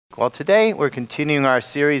Well, today we're continuing our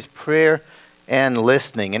series, Prayer and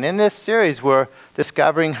Listening. And in this series, we're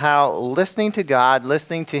discovering how listening to God,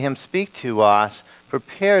 listening to Him speak to us,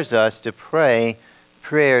 prepares us to pray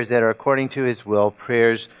prayers that are according to His will,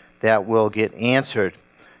 prayers that will get answered.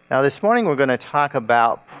 Now, this morning we're going to talk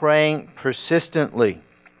about praying persistently.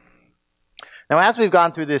 Now, as we've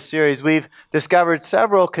gone through this series, we've discovered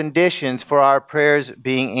several conditions for our prayers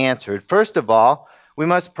being answered. First of all, we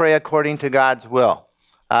must pray according to God's will.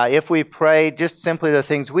 If we pray just simply the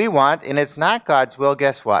things we want and it's not God's will,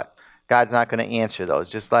 guess what? God's not going to answer those.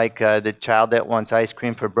 Just like the child that wants ice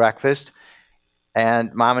cream for breakfast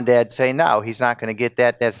and mom and dad say, no, he's not going to get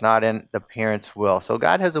that. That's not in the parent's will. So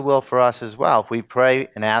God has a will for us as well. If we pray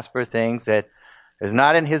and ask for things that is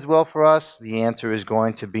not in His will for us, the answer is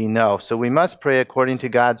going to be no. So we must pray according to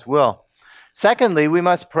God's will. Secondly, we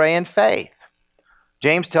must pray in faith.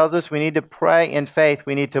 James tells us we need to pray in faith.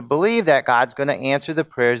 We need to believe that God's going to answer the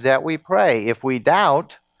prayers that we pray. If we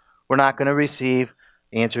doubt, we're not going to receive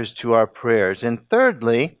answers to our prayers. And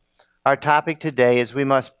thirdly, our topic today is we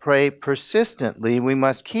must pray persistently. We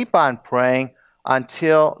must keep on praying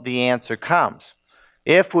until the answer comes.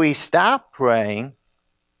 If we stop praying,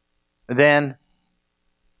 then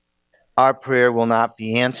our prayer will not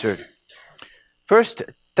be answered. 1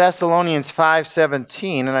 Thessalonians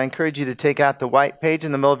 5:17, and I encourage you to take out the white page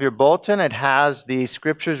in the middle of your bulletin. It has the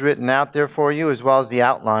scriptures written out there for you as well as the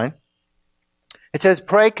outline. It says,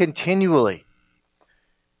 pray continually.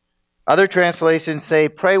 Other translations say,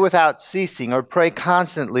 pray without ceasing, or pray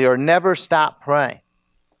constantly, or never stop praying.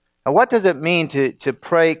 Now, what does it mean to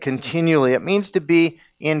pray continually? It means to be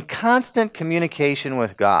in constant communication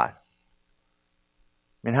with God.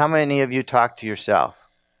 I mean, how many of you talk to yourself?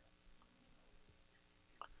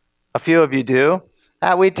 A few of you do.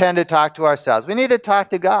 We tend to talk to ourselves. We need to talk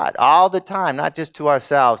to God all the time, not just to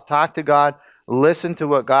ourselves. Talk to God, listen to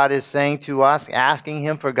what God is saying to us, asking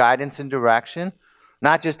Him for guidance and direction,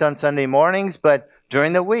 not just on Sunday mornings, but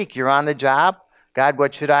during the week. You're on the job. God,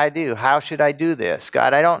 what should I do? How should I do this?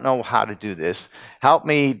 God, I don't know how to do this. Help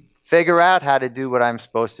me figure out how to do what I'm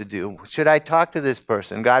supposed to do. Should I talk to this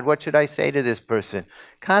person? God, what should I say to this person?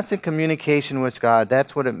 Constant communication with God.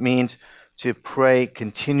 That's what it means to pray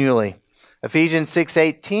continually. Ephesians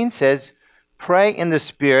 6:18 says, pray in the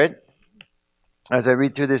Spirit. As I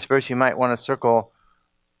read through this verse, you might want to circle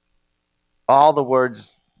all the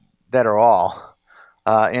words that are all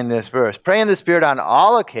in this verse. Pray in the Spirit on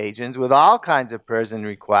all occasions with all kinds of prayers and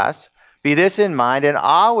requests. Be this in mind and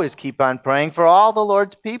always keep on praying for all the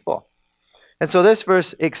Lord's people. And so this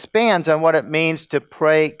verse expands on what it means to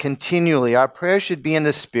pray continually. Our prayers should be in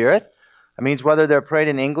the Spirit. It means whether they're prayed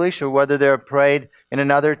in English or whether they're prayed in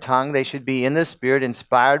another tongue, they should be in the Spirit,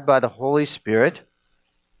 inspired by the Holy Spirit.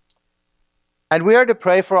 And we are to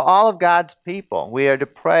pray for all of God's people. We are to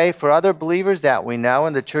pray for other believers that we know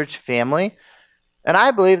in the church family. And I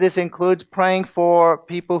believe this includes praying for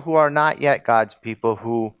people who are not yet God's people,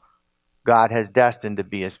 who God has destined to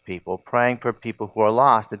be His people. Praying for people who are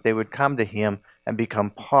lost, that they would come to Him and become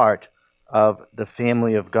part of the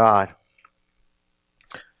family of God.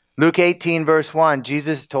 Luke 18, verse 1,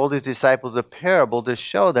 Jesus told His disciples a parable to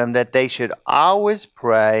show them that they should always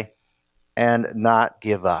pray and not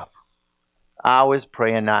give up. Always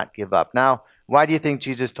pray and not give up. Now, why do you think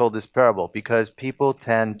Jesus told this parable? Because people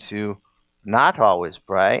tend to not always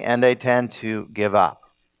pray, and they tend to give up.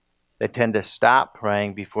 They tend to stop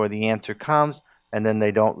praying before the answer comes, and then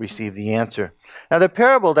they don't receive the answer. Now, the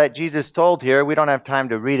parable that Jesus told here, we don't have time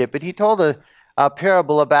to read it, but He told a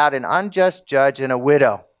parable about an unjust judge and a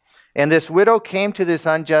widow. And this widow came to this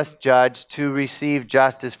unjust judge to receive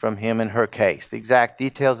justice from him in her case. The exact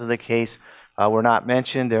details of the case were not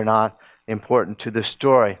mentioned. They're not important to the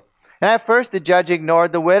story. And at first, the judge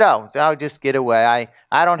ignored the widow. So, I'll just get away.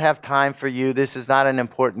 I don't have time for you. This is not an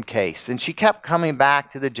important case. And she kept coming back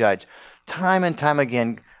to the judge time and time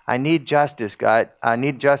again. I need justice, God. I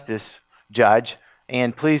need justice, judge.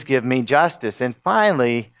 And please give me justice. And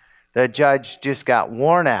finally, the judge just got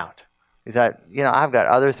worn out. He thought, I've got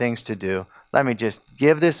other things to do. Let me just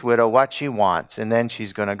give this widow what she wants, and then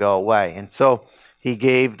she's going to go away. And so he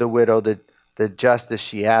gave the widow the justice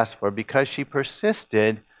she asked for because she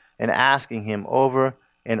persisted in asking him over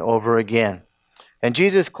and over again. And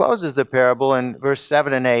Jesus closes the parable in verse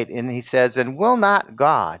 7 and 8, and He says, and will not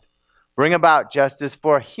God bring about justice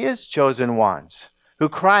for His chosen ones who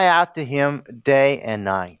cry out to Him day and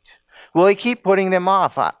night? Will He keep putting them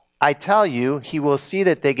off? I tell you, He will see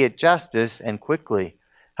that they get justice, and quickly.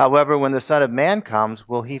 However, when the Son of Man comes,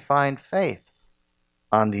 will He find faith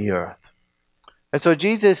on the earth? And so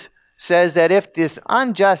Jesus says that if this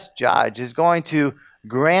unjust judge is going to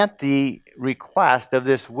grant the request of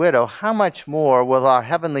this widow, how much more will our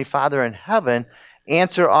Heavenly Father in heaven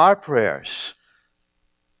answer our prayers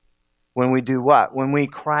when we do what? When we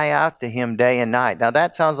cry out to Him day and night. Now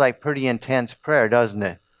that sounds like pretty intense prayer, doesn't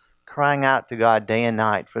it? Crying out to God day and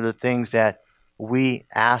night for the things that we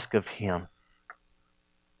ask of Him.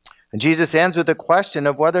 And Jesus ends with the question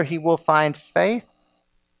of whether He will find faith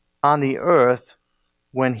on the earth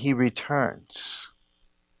when He returns.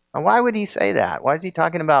 Now, why would He say that? Why is He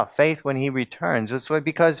talking about faith when He returns? It's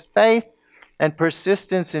because faith and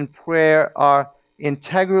persistence in prayer are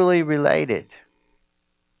integrally related.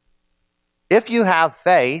 If you have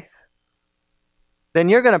faith, then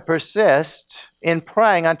you're going to persist in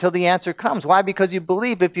praying until the answer comes. Why? Because you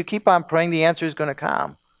believe if you keep on praying, the answer is going to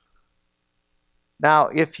come. Now,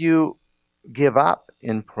 if you give up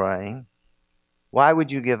in praying, why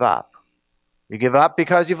would you give up? You give up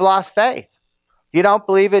because you've lost faith. You don't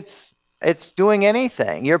believe it's doing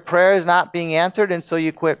anything. Your prayer is not being answered, and so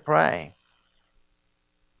you quit praying.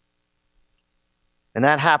 And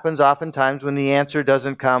that happens oftentimes when the answer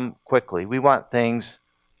doesn't come quickly. We want things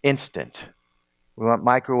instant. We want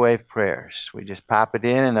microwave prayers. We just pop it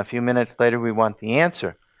in, and a few minutes later we want the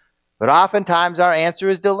answer. But oftentimes our answer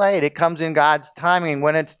is delayed. It comes in God's timing.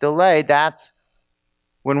 When it's delayed, that's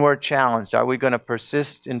when we're challenged. Are we going to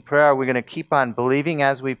persist in prayer? Are we going to keep on believing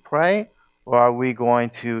as we pray? Or are we going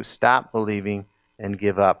to stop believing and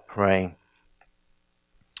give up praying?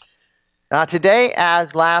 Now today,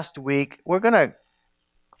 as last week, we're going to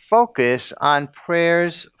focus on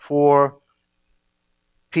prayers for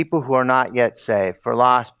people who are not yet saved, for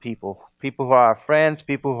lost people, people who are our friends,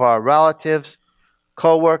 people who are our relatives,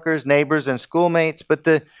 co-workers, neighbors, and schoolmates. But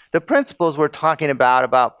the principles we're talking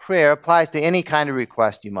about prayer applies to any kind of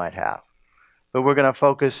request you might have. But we're going to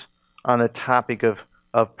focus on the topic of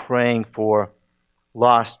praying for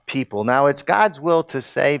lost people. Now, it's God's will to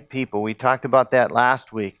save people. We talked about that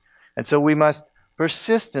last week. And so we must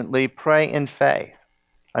persistently pray in faith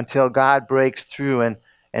until God breaks through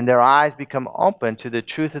and their eyes become open to the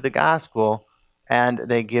truth of the gospel and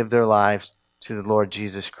they give their lives to the Lord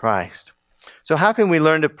Jesus Christ. So how can we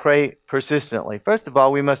learn to pray persistently? First of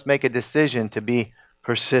all, we must make a decision to be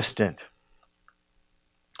persistent.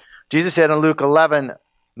 Jesus said in Luke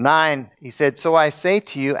 11:9, He said, "So I say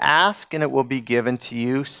to you, ask and it will be given to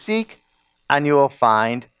you. Seek and you will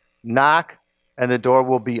find. Knock and the door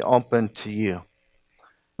will be opened to you."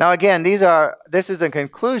 Now again, this is a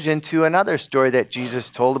conclusion to another story that Jesus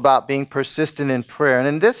told about being persistent in prayer. And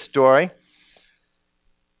in this story,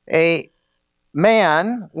 a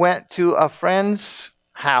man went to a friend's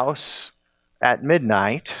house at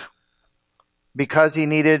midnight because he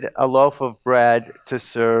needed a loaf of bread to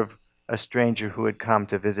serve a stranger who had come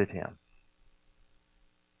to visit him.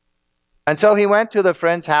 And so he went to the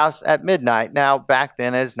friend's house at midnight. Now, back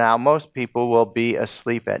then as now, most people will be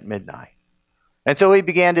asleep at midnight. And so he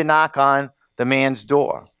began to knock on the man's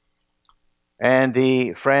door. And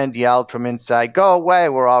the friend yelled from inside, "Go away,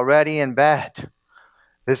 we're already in bed.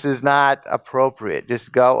 This is not appropriate.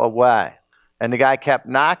 Just go away." And the guy kept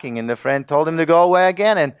knocking, and the friend told him to go away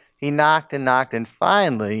again. And he knocked and knocked, and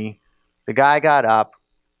finally the guy got up,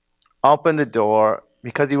 opened the door,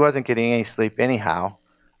 because he wasn't getting any sleep anyhow,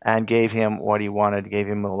 and gave him what he wanted, gave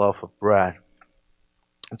him a loaf of bread.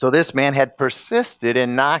 And so this man had persisted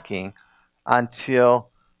in knocking until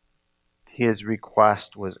his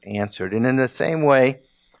request was answered. And in the same way,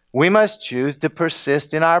 we must choose to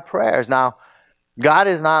persist in our prayers. Now, God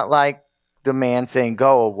is not like the man saying,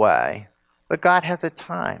 "Go away," but God has a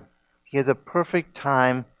time. He has a perfect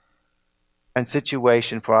time and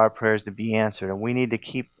situation for our prayers to be answered, and we need to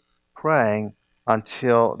keep praying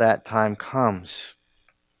until that time comes.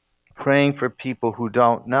 Praying for people who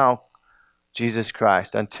don't know Jesus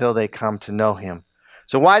Christ until they come to know Him.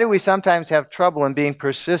 So why do we sometimes have trouble in being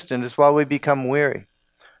persistent? It's why we become weary.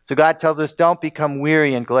 So God tells us, don't become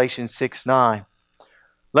weary in Galatians 6:9.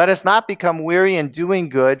 Let us not become weary in doing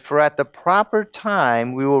good, for at the proper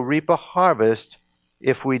time we will reap a harvest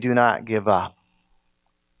if we do not give up.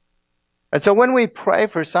 And so when we pray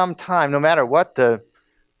for some time, no matter what the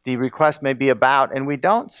request may be about, and we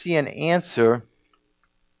don't see an answer,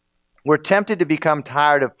 we're tempted to become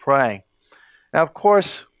tired of praying. Now, of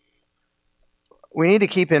course, we need to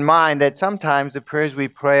keep in mind that sometimes the prayers we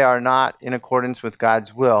pray are not in accordance with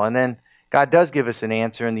God's will. And then God does give us an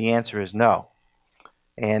answer, and the answer is no.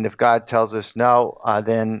 And if God tells us no,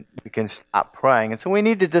 then we can stop praying. And so we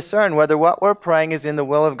need to discern whether what we're praying is in the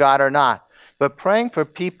will of God or not. But praying for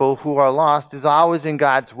people who are lost is always in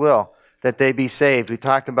God's will, that they be saved. We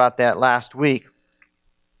talked about that last week.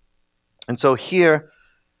 And so here,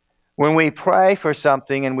 when we pray for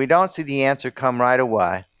something and we don't see the answer come right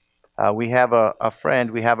away, We have a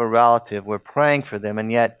friend, we have a relative, we're praying for them,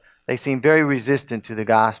 and yet they seem very resistant to the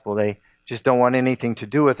gospel. They just don't want anything to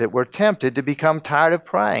do with it. We're tempted to become tired of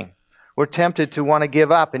praying. We're tempted to want to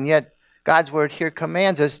give up, and yet God's word here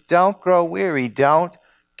commands us, don't grow weary, don't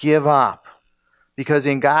give up. Because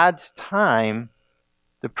in God's time,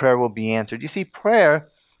 the prayer will be answered. You see, prayer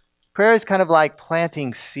is kind of like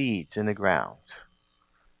planting seeds in the ground.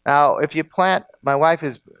 Now, if you plant, my wife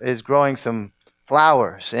is growing some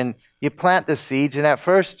flowers, and you plant the seeds, and at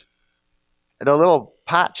first, the little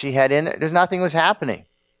pot she had in it, there's nothing was happening.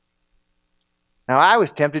 Now, I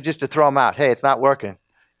was tempted just to throw them out. Hey, it's not working.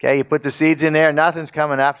 Okay, you put the seeds in there, nothing's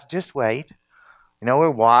coming up. Just wait. We're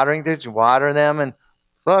watering, just water them, and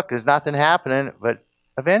look, there's nothing happening. But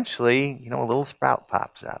eventually, a little sprout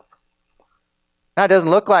pops up. Now, it doesn't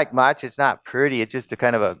look like much. It's not pretty. It's just a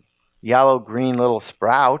kind of a yellow-green little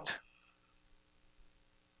sprout.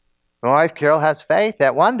 My wife, Carol, has faith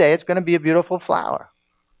that one day it's going to be a beautiful flower.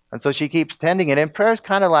 And so she keeps tending it. And prayer is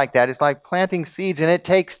kind of like that. It's like planting seeds, and it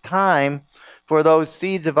takes time for those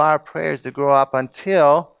seeds of our prayers to grow up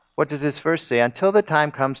until, what does this verse say? Until the time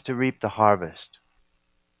comes to reap the harvest.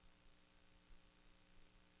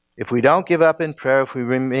 If we don't give up in prayer, if we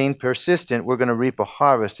remain persistent, we're going to reap a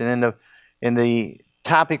harvest. And in the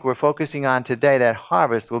topic we're focusing on today, that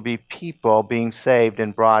harvest will be people being saved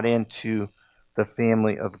and brought into the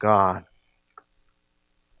family of God.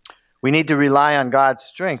 We need to rely on God's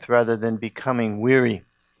strength rather than becoming weary.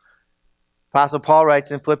 Apostle Paul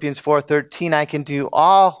writes in Philippians 4:13, I can do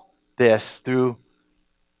all this through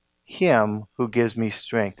Him who gives me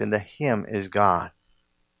strength, and the Him is God.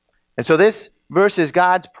 And so this verse is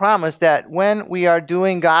God's promise that when we are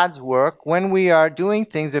doing God's work, when we are doing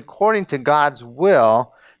things according to God's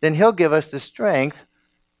will, then He'll give us the strength.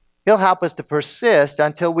 He'll help us to persist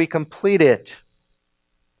until we complete it.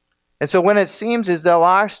 And so when it seems as though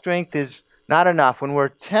our strength is not enough, when we're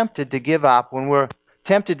tempted to give up, when we're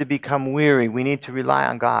tempted to become weary, we need to rely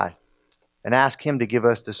on God and ask Him to give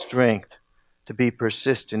us the strength to be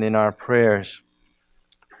persistent in our prayers,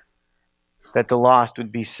 that the lost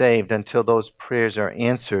would be saved until those prayers are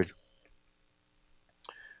answered.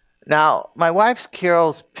 Now, my wife's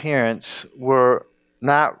Carol's parents were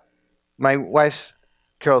not,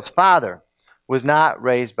 Carol's father was not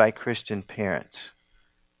raised by Christian parents.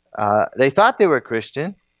 They thought they were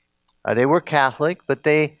Christian. They were Catholic, but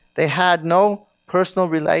they had no personal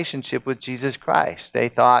relationship with Jesus Christ. They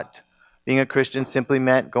thought being a Christian simply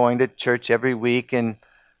meant going to church every week and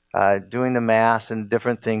doing the Mass and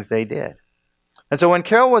different things they did. And so when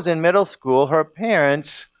Carol was in middle school, her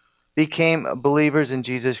parents became believers in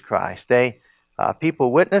Jesus Christ.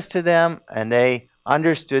 People witnessed to them, and they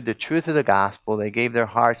understood the truth of the gospel. They gave their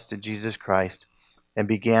hearts to Jesus Christ and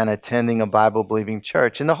began attending a Bible-believing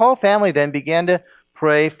church. And the whole family then began to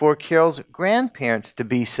pray for Carol's grandparents to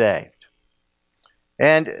be saved.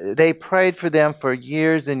 And they prayed for them for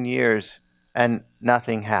years and years, and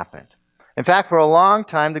nothing happened. In fact, for a long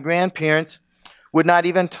time, the grandparents would not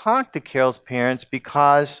even talk to Carol's parents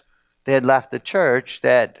because they had left the church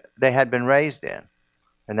that they had been raised in.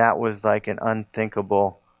 And that was like an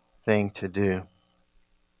unthinkable thing to do.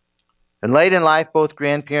 And late in life, both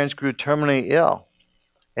grandparents grew terminally ill,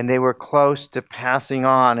 and they were close to passing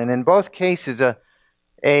on. And in both cases,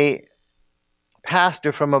 a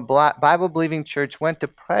pastor from a Bible-believing church went to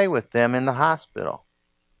pray with them in the hospital.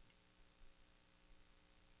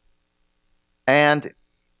 And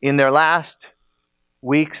in their last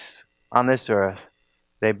weeks on this earth,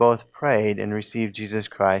 they both prayed and received Jesus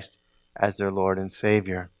Christ as their Lord and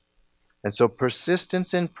Savior. And so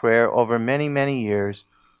persistence in prayer over many, many years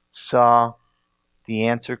saw the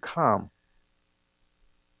answer come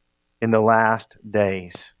in the last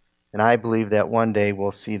days. And I believe that one day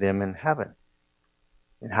we'll see them in heaven.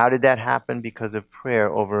 And how did that happen? Because of prayer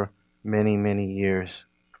over many, many years.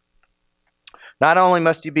 Not only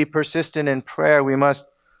must you be persistent in prayer, we must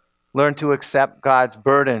learn to accept God's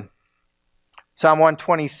burden. Psalm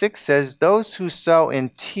 126 says, those who sow in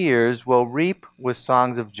tears will reap with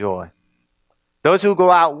songs of joy. Those who go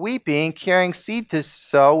out weeping, carrying seed to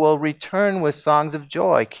sow, will return with songs of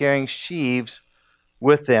joy, carrying sheaves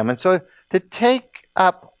with them. And so to take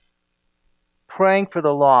up praying for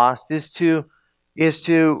the lost is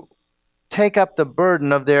to take up the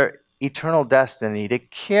burden of their eternal destiny, to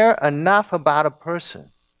care enough about a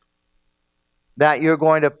person that you're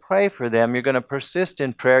going to pray for them, you're going to persist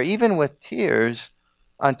in prayer, even with tears,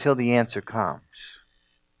 until the answer comes.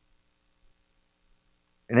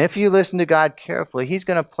 And if you listen to God carefully, He's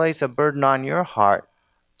going to place a burden on your heart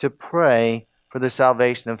to pray for the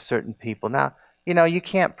salvation of certain people. Now, you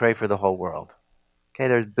can't pray for the whole world. Okay,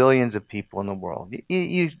 there's billions of people in the world.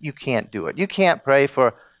 You can't do it. You can't pray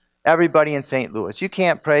for everybody in St. Louis. You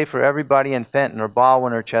can't pray for everybody in Fenton or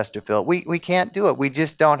Baldwin or Chesterfield. We can't do it. We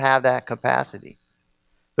just don't have that capacity.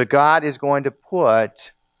 But God is going to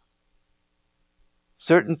put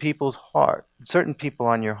certain people's heart, certain people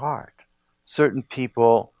on your heart, certain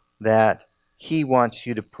people that He wants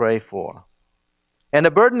you to pray for. And the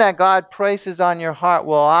burden that God places on your heart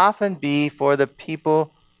will often be for the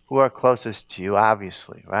people who are closest to you,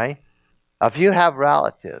 obviously, right? If you have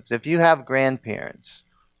relatives, if you have grandparents,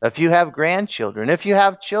 if you have grandchildren, if you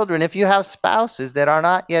have children, if you have spouses that are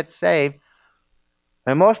not yet saved,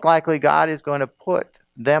 then most likely God is going to put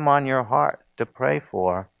them on your heart to pray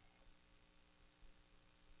for,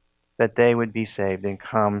 that they would be saved and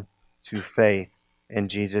come to faith in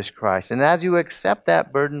Jesus Christ. And as you accept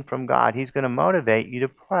that burden from God, He's going to motivate you to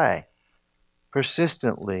pray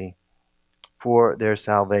persistently for their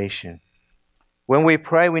salvation. When we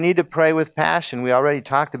pray, we need to pray with passion. We already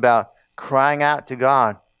talked about crying out to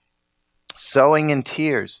God, sowing in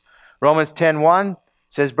tears. Romans 10:1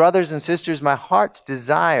 says, "Brothers and sisters, my heart's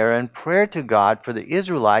desire and prayer to God for the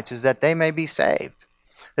Israelites is that they may be saved."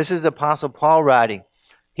 This is the Apostle Paul writing.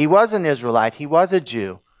 He was an Israelite. He was a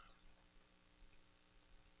Jew.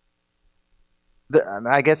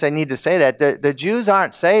 I guess I need to say that. The Jews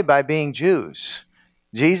aren't saved by being Jews.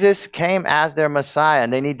 Jesus came as their Messiah,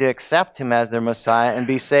 and they need to accept Him as their Messiah and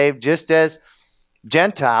be saved just as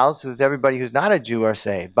Gentiles, who's everybody who's not a Jew, are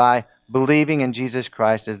saved by believing in Jesus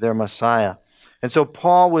Christ as their Messiah. And so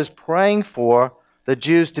Paul was praying for the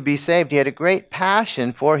Jews to be saved. He had a great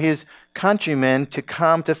passion for his countrymen to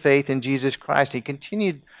come to faith in Jesus Christ. He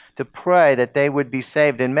continued to pray that they would be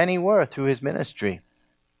saved, and many were through his ministry.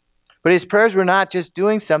 But his prayers were not just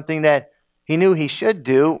doing something that he knew he should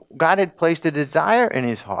do. God had placed a desire in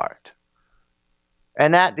his heart.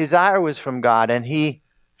 And that desire was from God, and he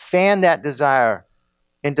fanned that desire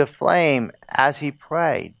into flame as he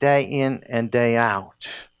prayed day in and day out.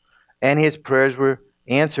 And his prayers were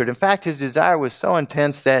answered. In fact, his desire was so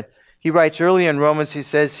intense that he writes early in Romans, he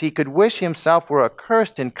says, he could wish himself were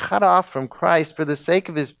accursed and cut off from Christ for the sake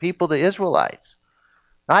of his people, the Israelites.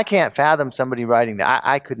 Now, I can't fathom somebody writing that.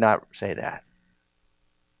 I could not say that.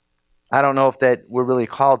 I don't know if that we're really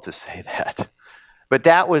called to say that. But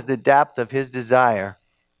that was the depth of his desire,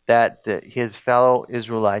 that his fellow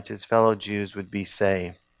Israelites, his fellow Jews would be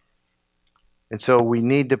saved. And so we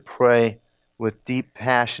need to pray with deep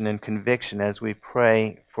passion and conviction as we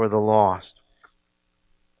pray for the lost.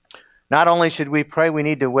 Not only should we pray, we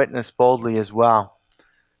need to witness boldly as well.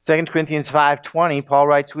 2 Corinthians 5:20, Paul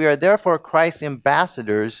writes, "We are therefore Christ's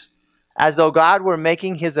ambassadors, as though God were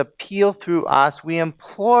making His appeal through us. We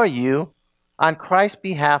implore you, on Christ's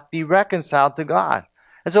behalf, be reconciled to God."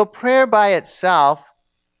 And so prayer by itself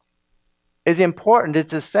is important,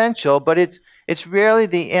 it's essential, but it's rarely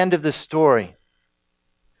the end of the story.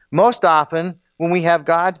 Most often, when we have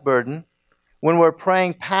God's burden, when we're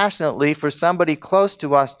praying passionately for somebody close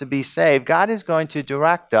to us to be saved, God is going to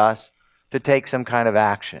direct us to take some kind of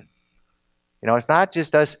action. You know, it's not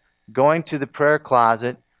just us going to the prayer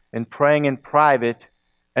closet and praying in private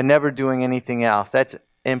and never doing anything else. That's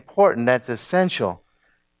important, that's essential.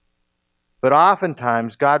 But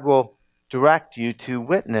oftentimes, God will direct you to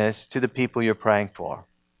witness to the people you're praying for.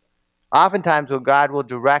 Oftentimes, God will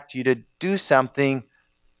direct you to do something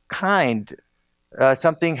kind,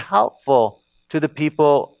 something helpful to the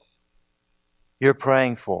people you're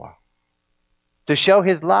praying for. To show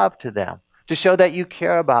His love to them, to show that you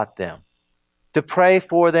care about them, to pray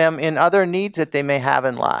for them in other needs that they may have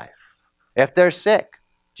in life. If they're sick,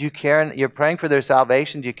 do you care? You're praying for their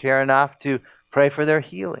salvation. Do you care enough to pray for their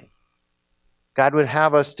healing? God would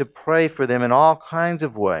have us to pray for them in all kinds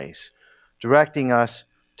of ways, directing us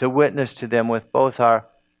to witness to them with both our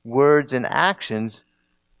words and actions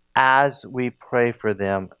as we pray for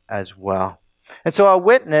them as well. And so our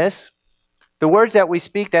witness, the words that we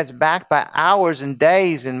speak that's backed by hours and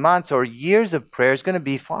days and months or years of prayer, is going to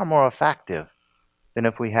be far more effective than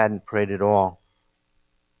if we hadn't prayed at all.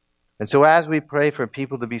 And so as we pray for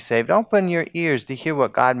people to be saved, open your ears to hear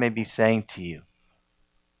what God may be saying to you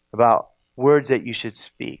about words that you should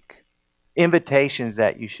speak, invitations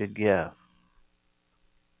that you should give,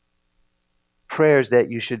 prayers that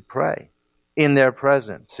you should pray in their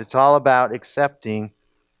presence. It's all about accepting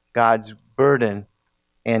God's burden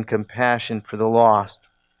and compassion for the lost.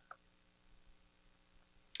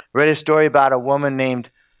 I read a story about a woman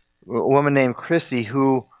named Chrissy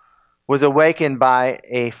who was awakened by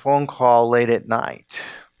a phone call late at night.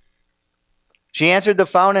 She answered the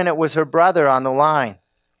phone and it was her brother on the line.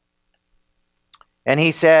 And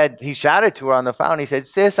he shouted to her on the phone. He said,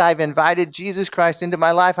 "Sis, I've invited Jesus Christ into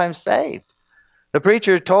my life. I'm saved. The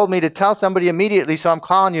preacher told me to tell somebody immediately, so I'm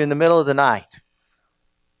calling you in the middle of the night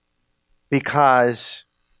because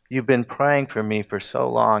you've been praying for me for so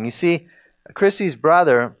long." You see, Chrissy's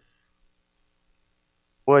brother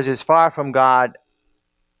was as far from God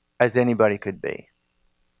as anybody could be.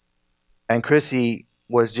 And Chrissy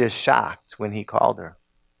was just shocked when he called her.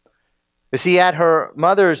 You see, at her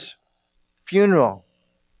mother's funeral,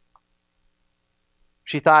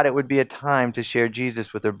 she thought it would be a time to share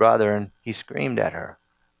Jesus with her brother, and he screamed at her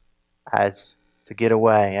as to get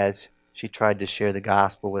away as she tried to share the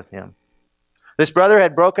gospel with him. This brother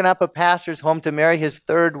had broken up a pastor's home to marry his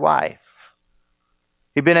third wife.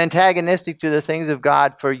 He'd been antagonistic to the things of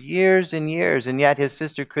God for years and years, and yet his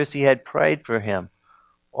sister Chrissy had prayed for him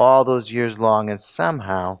all those years long, and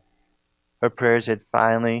somehow her prayers had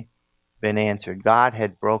finally been answered. God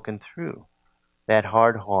had broken through that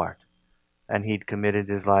hard heart, and he'd committed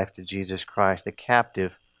his life to Jesus Christ. The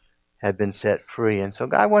captive had been set free, and so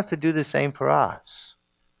God wants to do the same for us.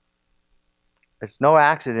 It's no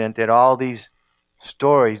accident that all these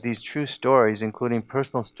stories, these true stories, including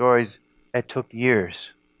personal stories that took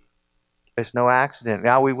years, it's no accident.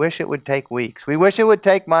 Now, we wish it would take weeks. We wish it would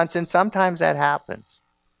take months, and sometimes that happens.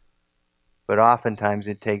 But oftentimes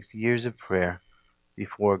it takes years of prayer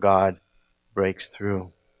before God breaks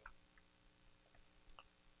through.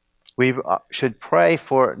 We should pray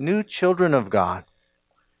for new children of God.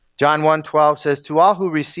 John 1:12 says, "To all who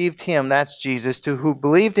received him," that's Jesus, "to who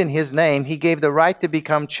believed in his name, he gave the right to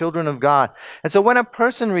become children of God." And so when a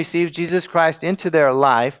person receives Jesus Christ into their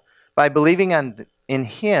life by believing in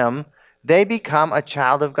him, they become a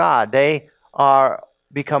child of God. They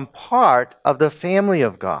become part of the family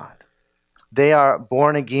of God. They are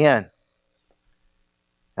born again.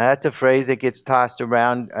 Now, that's a phrase that gets tossed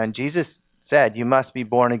around, and Jesus said, "You must be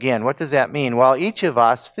born again." What does that mean? Well, each of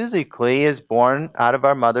us physically is born out of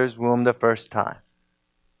our mother's womb the first time.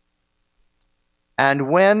 And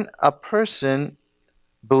when a person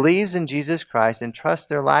believes in Jesus Christ and trusts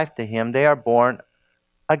their life to him, they are born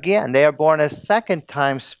again. They are born a second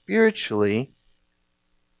time spiritually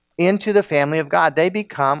into the family of God. They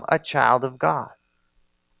become a child of God.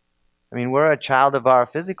 I mean, we're a child of our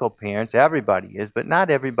physical parents. Everybody is, but not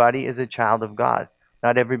everybody is a child of God.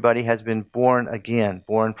 Not everybody has been born again,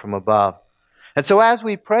 born from above. And so as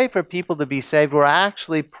we pray for people to be saved, we're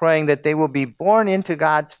actually praying that they will be born into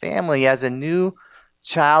God's family as a new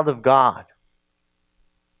child of God.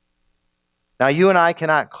 Now, you and I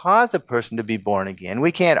cannot cause a person to be born again.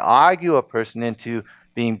 We can't argue a person into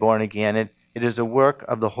being born again. It is a work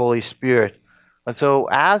of the Holy Spirit. And so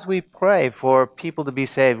as we pray for people to be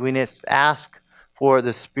saved, we need to ask for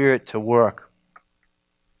the Spirit to work.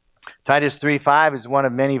 Titus 3:5 is one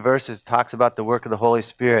of many verses that talks about the work of the Holy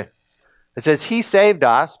Spirit. It says, "He saved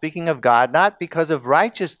us," speaking of God, "not because of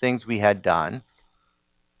righteous things we had done,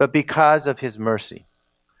 but because of his mercy.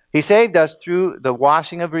 He saved us through the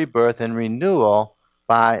washing of rebirth and renewal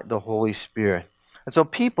by the Holy Spirit." And so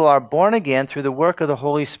people are born again through the work of the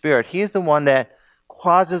Holy Spirit. He is the one that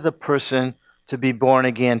causes a person to be born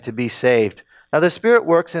again, to be saved. Now, the Spirit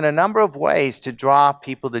works in a number of ways to draw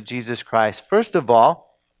people to Jesus Christ. First of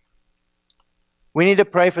all, we need to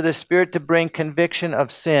pray for the Spirit to bring conviction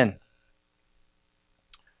of sin.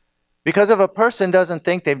 Because if a person doesn't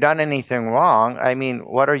think they've done anything wrong, I mean,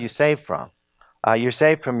 what are you saved from? You're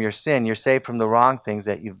saved from your sin. You're saved from the wrong things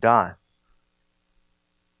that you've done.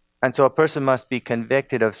 And so a person must be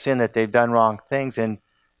convicted of sin, that they've done wrong things, and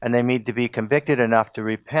they need to be convicted enough to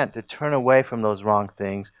repent, to turn away from those wrong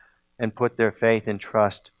things and put their faith and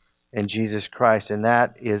trust in Jesus Christ. And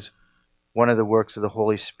that is one of the works of the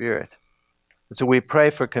Holy Spirit. And so we pray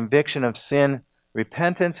for conviction of sin,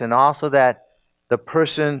 repentance, and also that the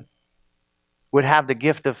person would have the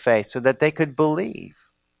gift of faith so that they could believe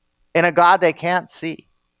in a God they can't see.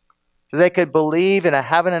 So they could believe in a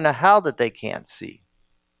heaven and a hell that they can't see.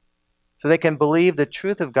 So they can believe the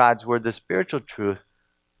truth of God's word, the spiritual truth,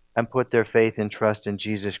 and put their faith and trust in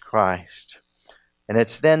Jesus Christ. And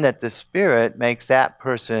it's then that the Spirit makes that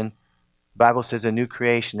person, the Bible says, a new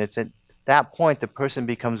creation. It's at that point the person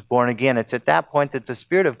becomes born again. It's at that point that the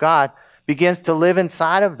Spirit of God begins to live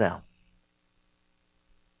inside of them.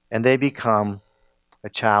 And they become a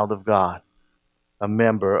child of God, a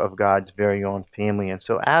member of God's very own family. And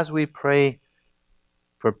so as we pray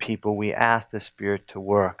for people, we ask the Spirit to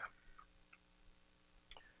work.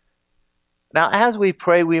 Now, as we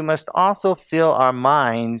pray, we must also fill our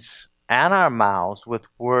minds and our mouths with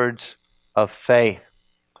words of faith,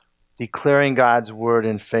 declaring God's word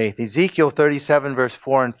in faith. Ezekiel 37, verse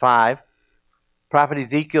 4 and 5. Prophet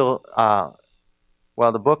Ezekiel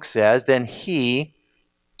well, the book says, then he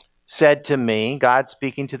said to me, God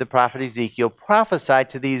speaking to the prophet Ezekiel, prophesy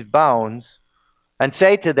to these bones and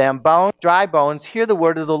say to them, bones, dry bones, hear the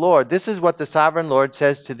word of the Lord. This is what the sovereign Lord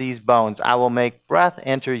says to these bones. I will make breath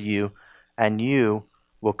enter you, and you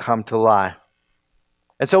will come to life.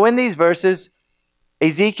 And so in these verses,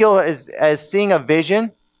 Ezekiel is seeing a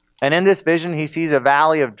vision, and in this vision he sees a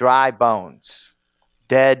valley of dry bones,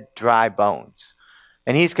 dead, dry bones.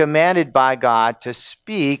 And he's commanded by God to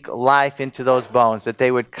speak life into those bones, that they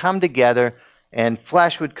would come together and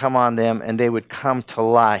flesh would come on them and they would come to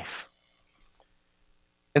life.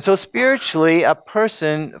 And so spiritually, a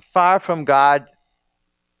person far from God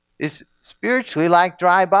is spiritually like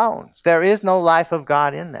dry bones. There is no life of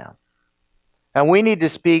God in them. And we need to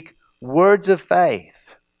speak words of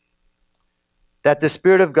faith, that the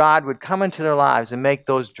Spirit of God would come into their lives and make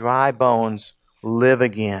those dry bones live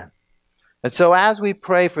again. And so as we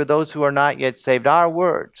pray for those who are not yet saved, our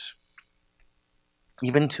words,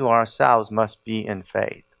 even to ourselves, must be in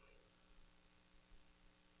faith.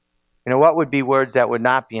 You know, what would be words that would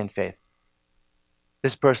not be in faith?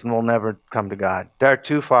 This person will never come to God. They're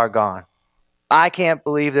too far gone. I can't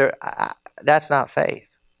believe they're... That's not faith.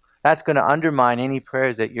 That's going to undermine any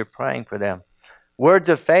prayers that you're praying for them. Words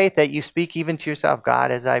of faith that you speak even to yourself.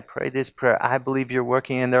 God, as I pray this prayer, I believe you're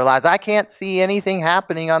working in their lives. I can't see anything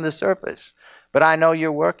happening on the surface, but I know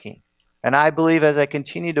you're working. And I believe as I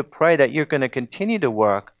continue to pray that you're going to continue to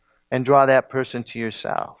work and draw that person to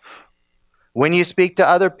yourself. When you speak to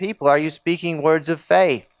other people, are you speaking words of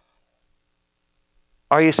faith?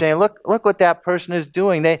 Are you saying, look what that person is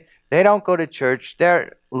doing? They don't go to church.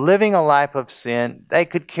 They're living a life of sin. They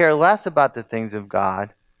could care less about the things of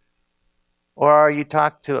God. Or are you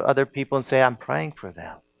talk to other people and say, I'm praying for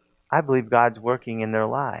them. I believe God's working in their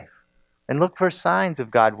life. And look for signs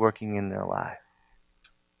of God working in their life.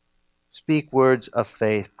 Speak words of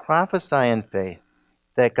faith. Prophesy in faith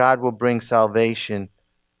that God will bring salvation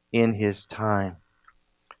in His time.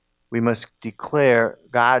 We must declare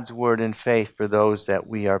God's word in faith for those that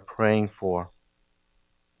we are praying for.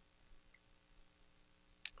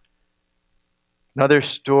 Another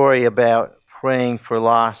story about praying for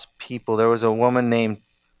lost people. There was a woman named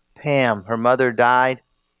Pam. Her mother died.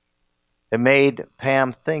 It made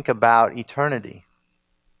Pam think about eternity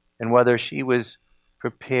and whether she was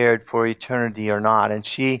prepared for eternity or not. And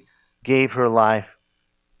she gave her life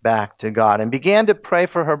back to God and began to pray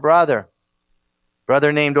for her brother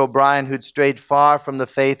named O'Brien, who'd strayed far from the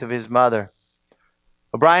faith of his mother.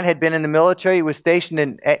 O'Brien had been in the military. He was stationed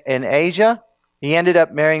in Asia. He ended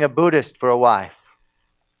up marrying a Buddhist for a wife.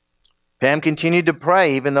 Pam continued to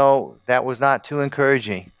pray, even though that was not too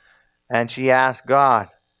encouraging. And she asked God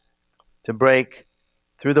to break,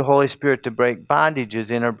 through the Holy Spirit, to break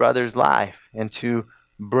bondages in her brother's life and to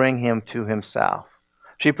bring him to Himself.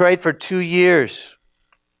 She prayed for 2 years.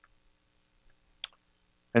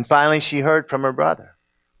 And finally she heard from her brother.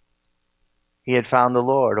 He had found the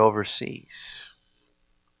Lord overseas.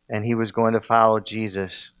 And he was going to follow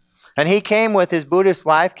Jesus. And he came with his Buddhist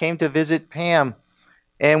wife, came to visit Pam.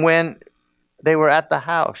 And when they were at the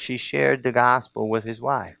house, she shared the gospel with his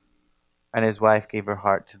wife. And his wife gave her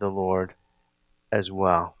heart to the Lord as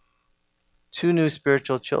well. 2 new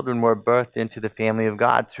spiritual children were birthed into the family of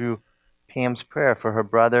God through Pam's prayer for her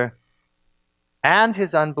brother and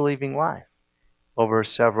his unbelieving wife over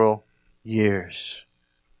several years.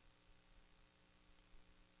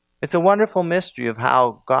 It's a wonderful mystery of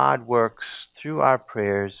how God works through our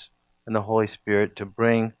prayers and the Holy Spirit to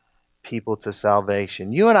bring people to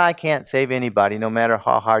salvation. You and I can't save anybody, no matter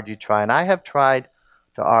how hard you try. And I have tried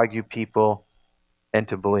to argue people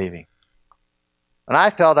into believing. And I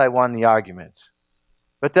felt I won the arguments.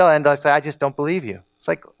 But they'll end up saying, I just don't believe you. It's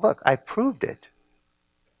like, look, I proved it.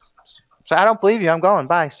 So I don't believe you. I'm going.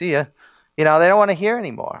 Bye. See ya. You know, they don't want to hear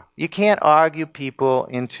anymore. You can't argue people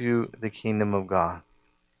into the kingdom of God.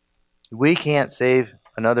 We can't save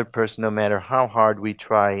another person no matter how hard we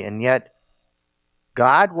try. And yet,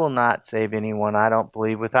 God will not save anyone, I don't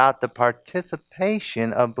believe, without the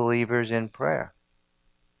participation of believers in prayer.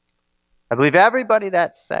 I believe everybody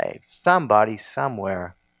that's saved, somebody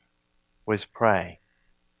somewhere was praying.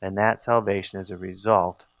 And that salvation is a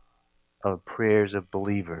result of prayers of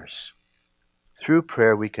believers. Through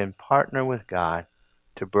prayer, we can partner with God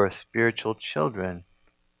to birth spiritual children.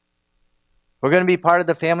 We're going to be part of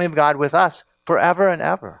the family of God with us forever and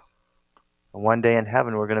ever. And one day in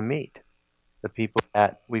heaven, we're going to meet the people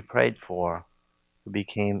that we prayed for who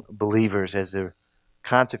became believers as a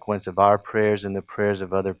consequence of our prayers and the prayers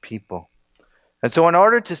of other people. And so in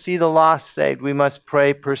order to see the lost saved, we must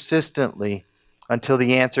pray persistently until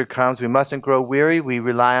the answer comes. We mustn't grow weary. We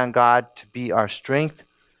rely on God to be our strength.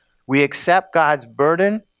 We accept God's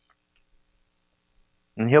burden,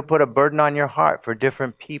 and He'll put a burden on your heart for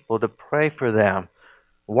different people to pray for them.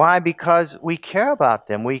 Why? Because we care about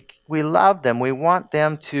them. We love them. We want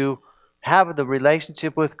them to have the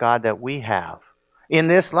relationship with God that we have in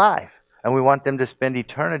this life. And we want them to spend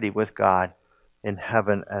eternity with God in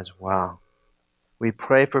heaven as well. We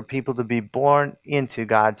pray for people to be born into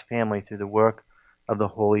God's family through the work of the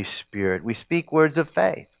Holy Spirit. We speak words of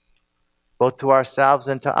faith, both to ourselves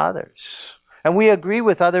and to others. And we agree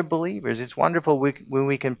with other believers. It's wonderful when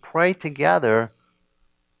we can pray together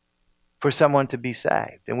for someone to be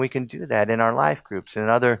saved. And we can do that in our life groups and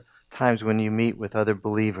other times when you meet with other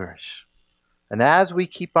believers. And as we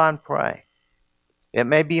keep on praying, it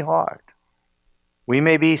may be hard. We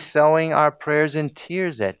may be sowing our prayers in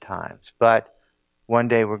tears at times, but one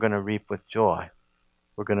day we're going to reap with joy.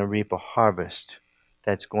 We're going to reap a harvest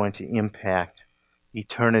that's going to impact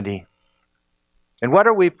eternity. And what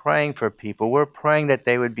are we praying for people? We're praying that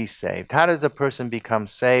they would be saved. How does a person become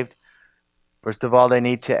saved? First of all, they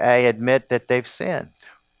need to admit that they've sinned.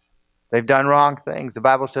 They've done wrong things. The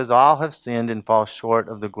Bible says all have sinned and fall short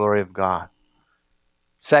of the glory of God.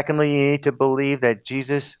 Secondly, you need to believe that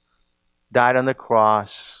Jesus died on the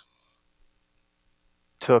cross,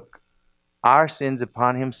 took our sins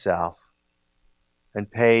upon Himself, and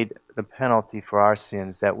paid the penalty for our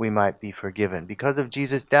sins that we might be forgiven. Because of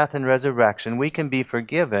Jesus' death and resurrection, we can be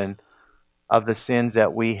forgiven of the sins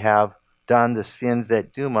that we have done, the sins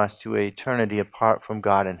that doom us to eternity apart from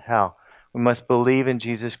God in hell. We must believe in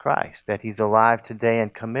Jesus Christ, that He's alive today,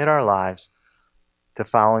 and commit our lives to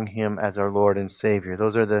following Him as our Lord and Savior.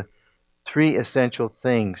 Those are the three essential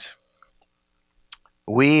things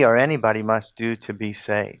we or anybody must do to be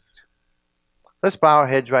saved. Let's bow our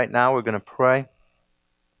heads right now. We're going to pray.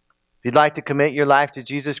 If you'd like to commit your life to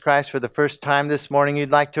Jesus Christ for the first time this morning, you'd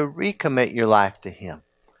like to recommit your life to Him,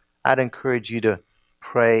 I'd encourage you to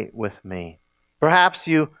pray with me. Perhaps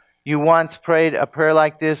you once prayed a prayer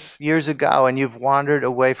like this years ago and you've wandered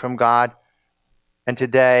away from God, and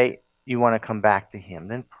today you want to come back to Him.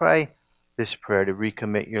 Then pray this prayer to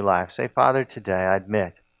recommit your life. Say, Father, today I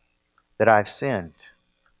admit that I've sinned.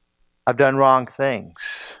 I've done wrong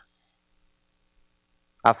things.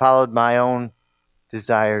 I've followed my own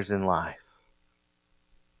desires in life.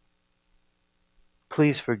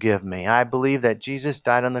 Please forgive me. I believe that Jesus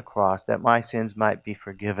died on the cross that my sins might be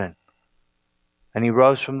forgiven, and He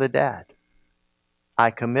rose from the dead. I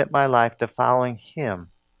commit my life to following Him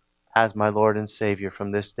as my Lord and Savior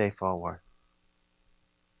from this day forward.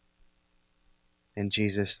 In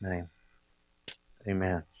Jesus' name,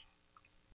 amen.